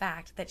mentioned the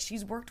fact that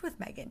she's worked with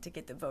Meghan to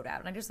get the vote out.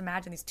 And I just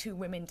imagine these two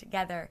women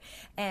together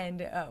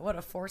and what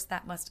a force that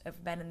that must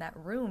have been in that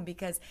room,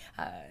 because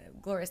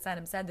Gloria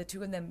Steinem said the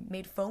two of them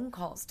made phone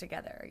calls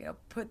together,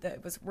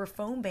 were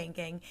phone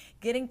banking,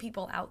 getting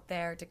people out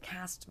there to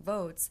cast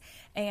votes.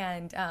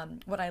 And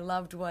what I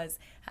loved was,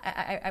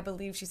 I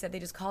believe she said they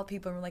just called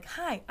people and were like,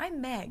 "Hi,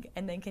 I'm Meg,"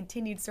 and then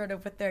continued sort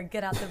of with their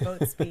get out the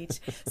vote speech.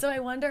 So I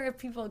wonder if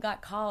people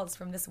got calls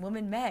from this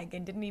woman Meg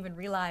and didn't even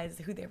realize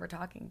who they were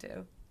talking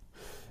to.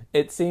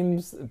 It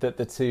seems that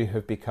the two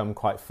have become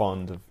quite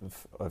fond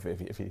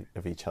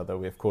of each other.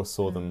 We, of course,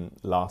 saw them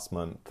last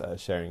month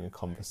sharing a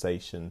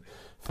conversation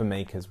for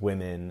Makers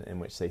Women, in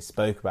which they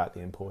spoke about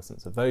the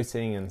importance of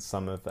voting and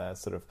some of their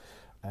sort of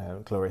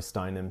Gloria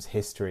Steinem's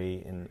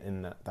history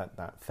in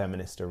that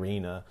feminist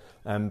arena.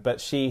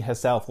 But she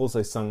herself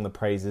also sung the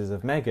praises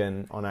of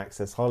Meghan on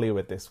Access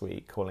Hollywood this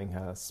week, calling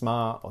her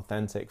smart,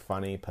 authentic,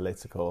 funny,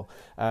 political.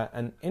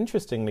 And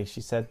interestingly, she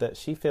said that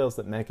she feels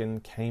that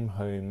Meghan came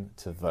home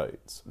to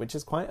vote, which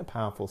is quite a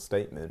powerful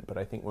statement. But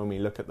I think when we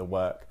look at the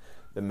work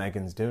that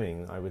Meghan's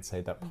doing, I would say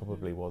that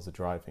probably was a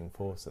driving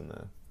force in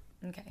there.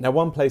 Okay. Now,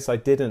 one place I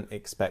didn't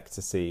expect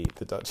to see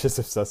the Duchess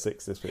of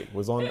Sussex this week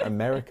was on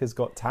America's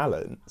Got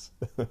Talent.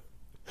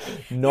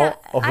 Obviously taking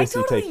part. I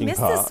totally missed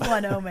this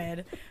one,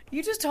 Omid.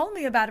 You just told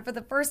me about it for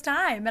the first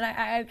time, and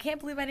I can't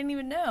believe I didn't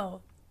even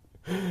know.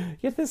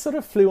 Yeah, this sort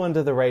of flew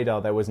under the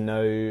radar. There was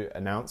no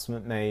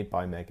announcement made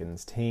by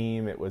Meghan's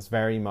team. It was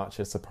very much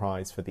a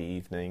surprise for the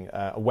evening.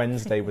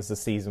 Wednesday was the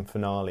season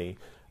finale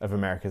of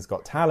America's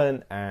Got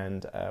Talent,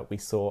 and we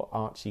saw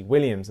Archie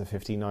Williams, a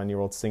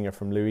 59-year-old singer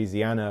from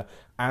Louisiana,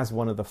 as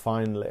one of the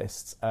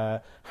finalists.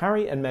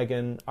 Harry and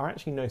Meghan are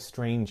actually no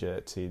stranger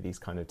to these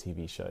kind of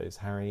TV shows.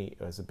 Harry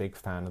was a big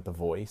fan of The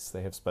Voice.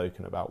 They have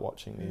spoken about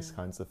watching these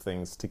kinds of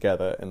things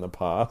together in the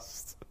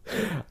past.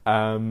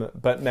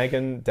 But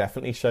Meghan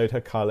definitely showed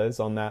her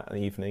colours on that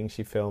evening.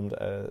 She filmed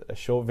a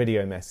short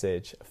video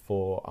message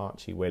for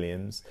Archie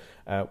Williams,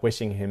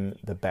 wishing him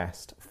the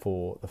best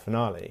for the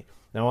finale.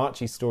 Now,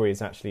 Archie's story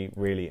is actually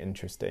really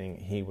interesting.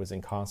 He was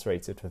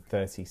incarcerated for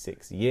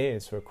 36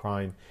 years for a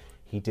crime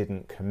he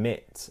didn't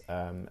commit,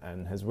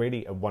 and has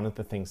really, one of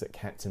the things that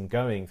kept him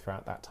going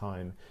throughout that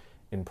time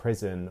in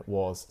prison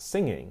was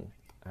singing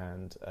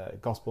and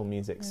gospel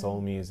music, soul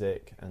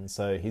music. And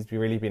so he's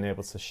really been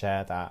able to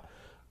share that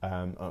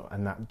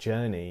and that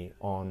journey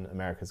on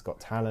America's Got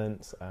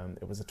Talent.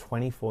 It was a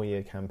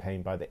 24-year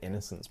campaign by the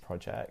Innocence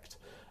Project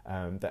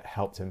that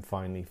helped him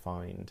finally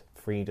find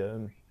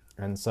freedom.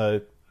 And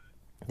so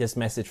this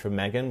message from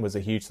Meghan was a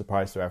huge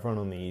surprise to everyone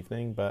on the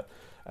evening, but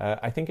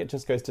I think it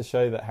just goes to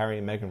show that Harry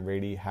and Meghan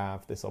really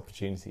have this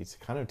opportunity to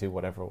kind of do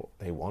whatever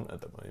they want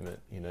at the moment.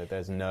 You know,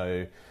 there's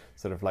no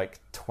sort of like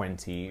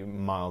 20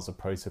 miles of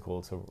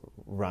protocol to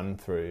run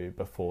through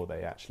before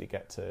they actually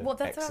get to Well,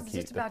 that's what I was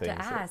just about to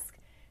ask.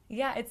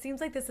 Yeah, it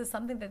seems like this is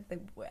something that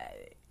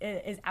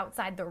is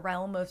outside the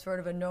realm of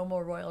sort of a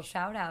normal royal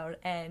shout out,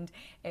 and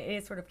it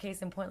is sort of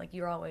case in point, like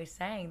you're always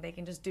saying, they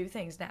can just do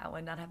things now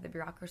and not have the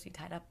bureaucracy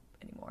tied up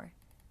anymore.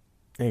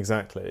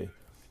 Exactly.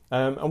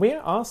 And we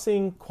are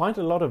seeing quite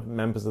a lot of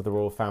members of the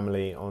royal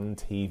family on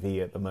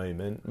TV at the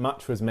moment.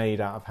 Much was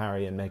made out of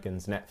Harry and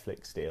Meghan's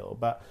Netflix deal,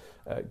 but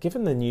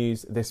given the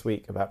news this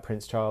week about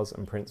Prince Charles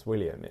and Prince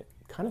William, it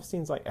kind of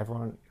seems like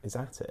everyone is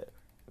at it,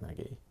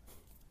 Maggie.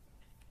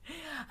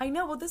 I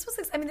know. Well, this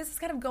is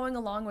kind of going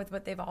along with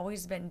what they've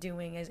always been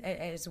doing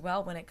as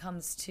well when it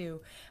comes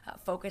to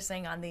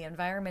focusing on the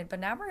environment. But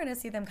now we're going to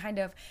see them kind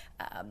of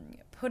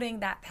putting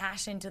that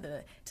passion to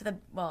the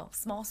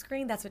small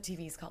screen. That's what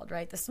TV is called,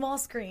 right? The small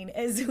screen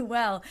as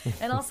well,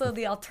 and also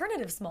the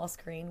alternative small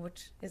screen,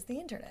 which is the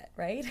internet,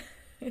 right?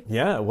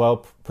 Yeah,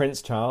 well,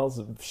 Prince Charles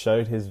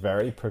showed his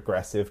very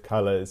progressive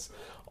colours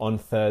on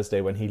Thursday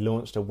when he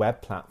launched a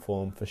web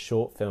platform for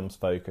short films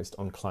focused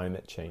on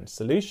climate change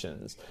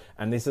solutions.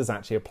 And this is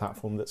actually a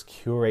platform that's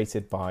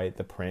curated by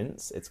the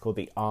Prince. It's called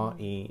the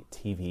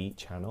RETV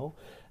channel,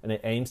 and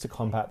it aims to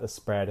combat the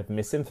spread of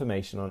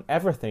misinformation on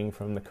everything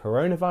from the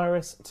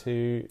coronavirus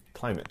to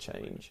climate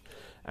change.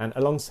 And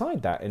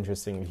alongside that,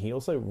 interestingly, he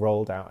also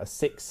rolled out a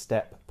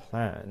 6-step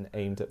plan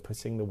aimed at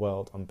putting the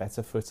world on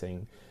better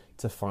footing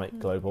to fight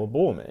global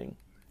warming.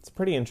 It's a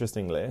pretty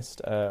interesting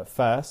list.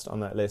 First on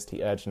that list,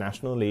 he urged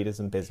national leaders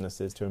and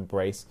businesses to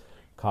embrace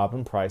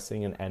carbon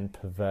pricing and end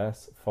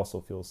perverse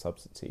fossil fuel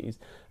subsidies.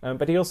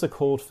 But he also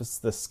called for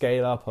the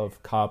scale-up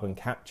of carbon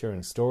capture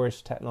and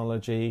storage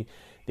technology,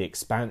 the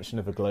expansion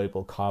of a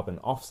global carbon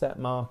offset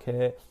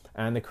market,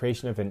 and the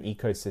creation of an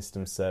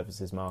ecosystem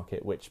services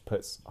market which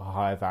puts a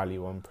higher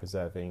value on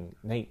preserving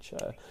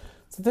nature.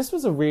 So this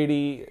was a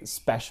really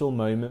special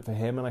moment for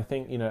him, and I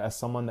think, you know, as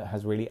someone that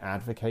has really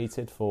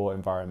advocated for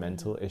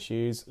environmental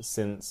issues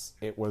since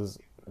it was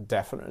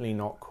definitely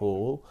not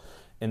cool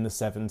in the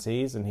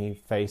 70s, and he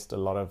faced a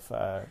lot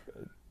of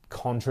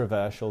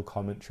controversial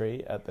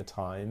commentary at the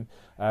time,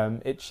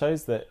 it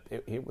shows that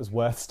it was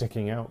worth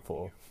sticking out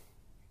for.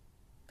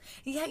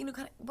 Yeah, kind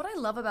of what I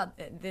love about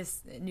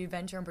this new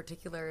venture in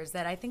particular is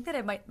that I think that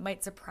it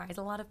might surprise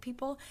a lot of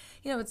people.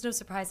 It's no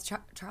surprise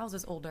Charles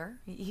is older.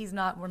 He's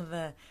not one of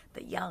the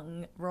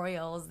young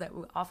royals that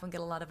often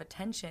get a lot of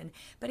attention.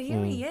 But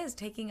here he is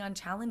taking on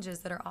challenges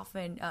that are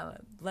often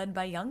led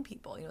by young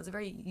people. It's a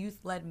very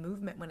youth-led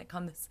movement when it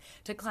comes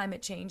to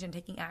climate change and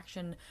taking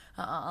action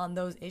on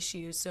those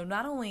issues. So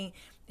not only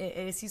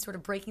is he sort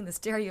of breaking the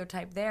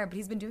stereotype there, but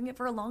he's been doing it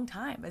for a long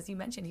time. As you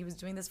mentioned, he was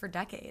doing this for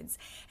decades.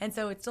 And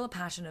so it's still a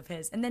passion of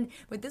his. And then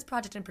with this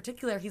project in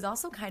particular, he's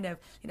also kind of,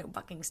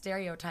 bucking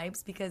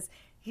stereotypes because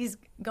he's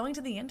going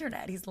to the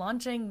internet. He's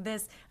launching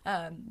this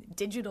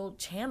digital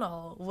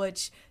channel,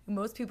 which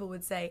most people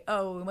would say,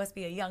 oh, it must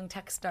be a young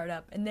tech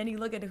startup. And then you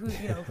look at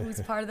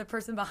who's part of the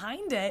person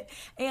behind it,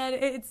 and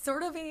it's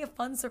sort of a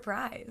fun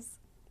surprise.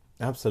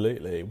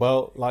 Absolutely.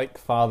 Well, like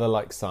father,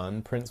 like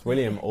son, Prince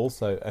William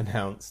also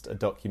announced a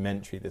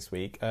documentary this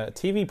week, a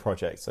TV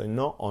project, so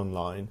not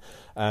online.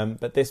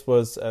 But this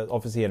was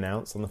obviously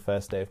announced on the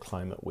first day of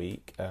Climate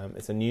Week.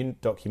 It's a new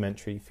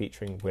documentary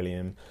featuring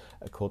William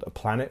called A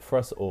Planet for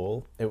Us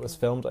All. It was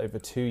filmed over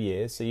 2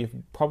 years, so you've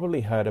probably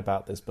heard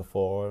about this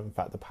before. In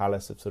fact, the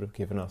Palace have sort of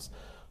given us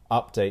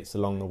updates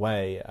along the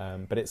way,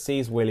 but it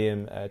sees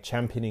William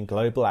championing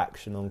global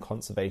action on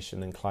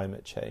conservation and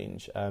climate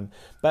change.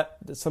 But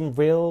some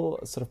real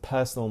sort of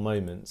personal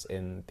moments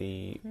in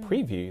the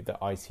preview that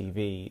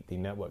ITV, the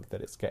network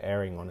that it's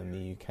airing on in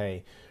the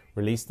UK,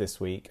 released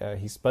this week.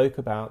 He spoke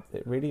about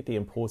really the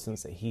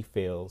importance that he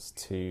feels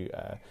to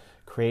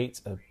create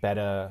a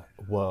better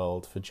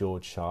world for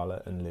George,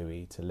 Charlotte and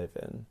Louis to live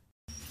in.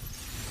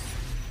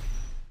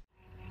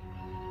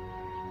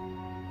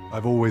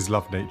 I've always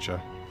loved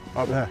nature.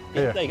 Up there.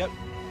 Yeah, there you go.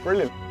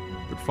 Brilliant.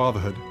 But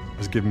fatherhood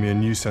has given me a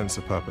new sense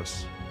of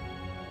purpose.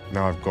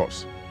 Now I've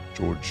got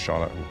George,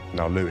 Charlotte, and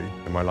now Louis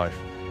in my life.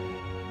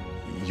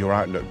 Your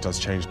outlook does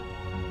change.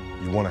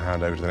 You want to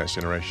hand over to the next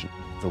generation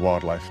the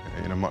wildlife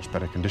in a much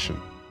better condition.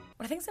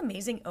 What I think is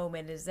amazing,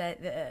 Omen, is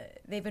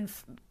that they've been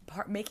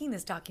making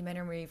this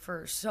documentary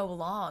for so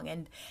long,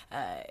 and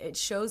it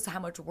shows how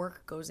much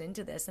work goes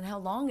into this and how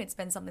long it's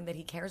been something that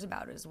he cares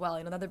about as well.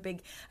 Another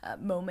big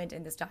moment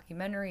in this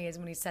documentary is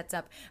when he sets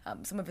up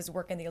some of his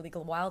work in the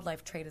illegal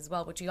wildlife trade as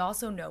well, which we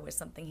also know is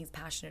something he's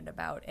passionate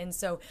about. And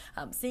so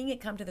seeing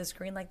it come to the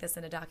screen like this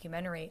in a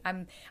documentary,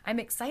 I'm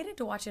excited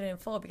to watch it in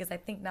full, because I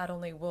think not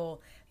only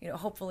will,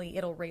 hopefully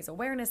it'll raise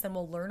awareness and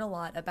we'll learn a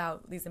lot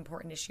about these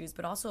important issues,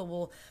 but also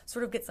we'll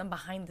sort of get some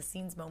behind the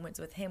scenes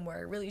moments with him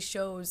where it really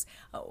shows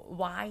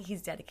why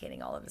he's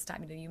dedicating all of his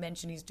time. You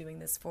mentioned he's doing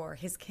this for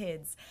his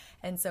kids,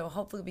 and so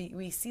hopefully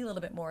we see a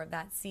little bit more of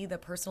that, see the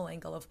personal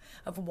angle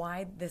of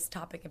why this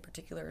topic in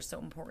particular is so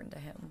important to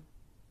him.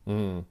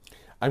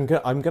 I'm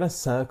going to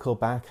circle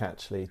back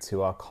actually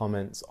to our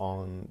comments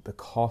on the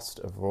cost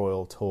of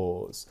royal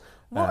tours.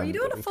 Well, are you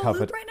doing a full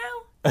loop right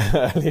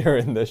now? Earlier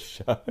in the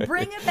show.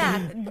 Bring it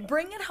back.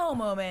 Bring it home,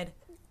 Omid.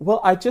 Well,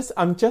 I'm just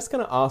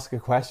going to ask a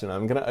question.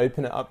 I'm going to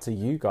open it up to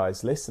you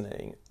guys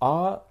listening.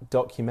 Are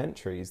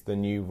documentaries the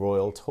new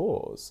royal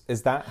tours?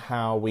 Is that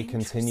how we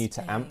continue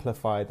to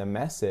amplify the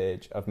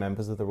message of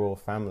members of the royal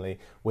family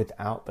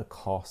without the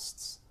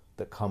costs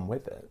that come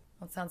with it?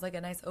 Well, it sounds like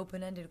a nice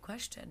open-ended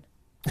question.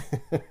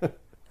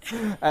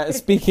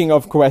 Speaking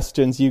of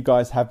questions, you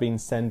guys have been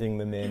sending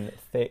them in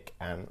thick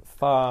and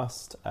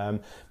fast.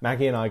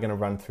 Maggie and I are going to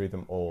run through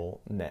them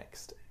all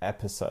next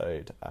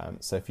episode.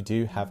 So if you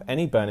do have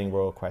any burning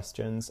royal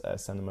questions,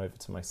 send them over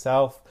to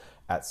myself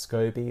at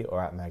Scobie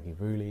or at Maggie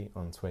Rooley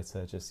on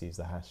Twitter. Just use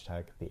the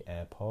hashtag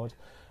 #TheAirPod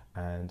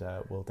and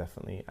we'll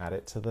definitely add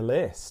it to the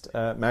list.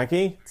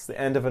 Maggie, it's the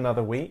end of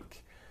another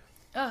week.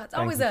 Oh, it's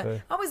always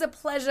a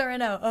pleasure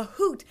and a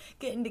hoot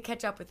getting to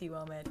catch up with you,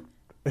 Omid.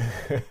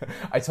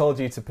 I told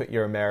you to put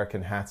your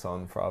American hat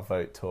on for our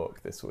vote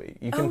talk this week.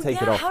 You can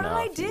take it off now. How did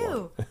I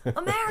do?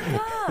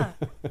 America!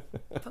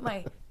 Put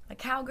my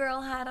cowgirl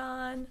hat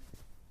on.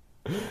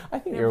 I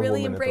think you're a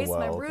really woman embrace of the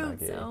my world,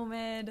 roots, Maggie.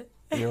 Omid.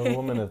 You're a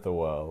woman of the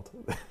world.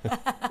 I'm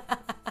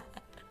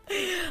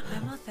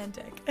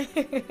authentic. Well,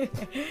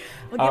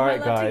 All give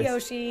right, my love guys. to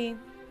Yoshi.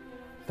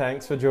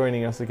 Thanks for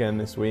joining us again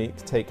this week.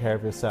 Take care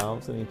of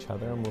yourselves and each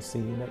other, and we'll see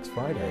you next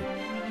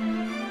Friday.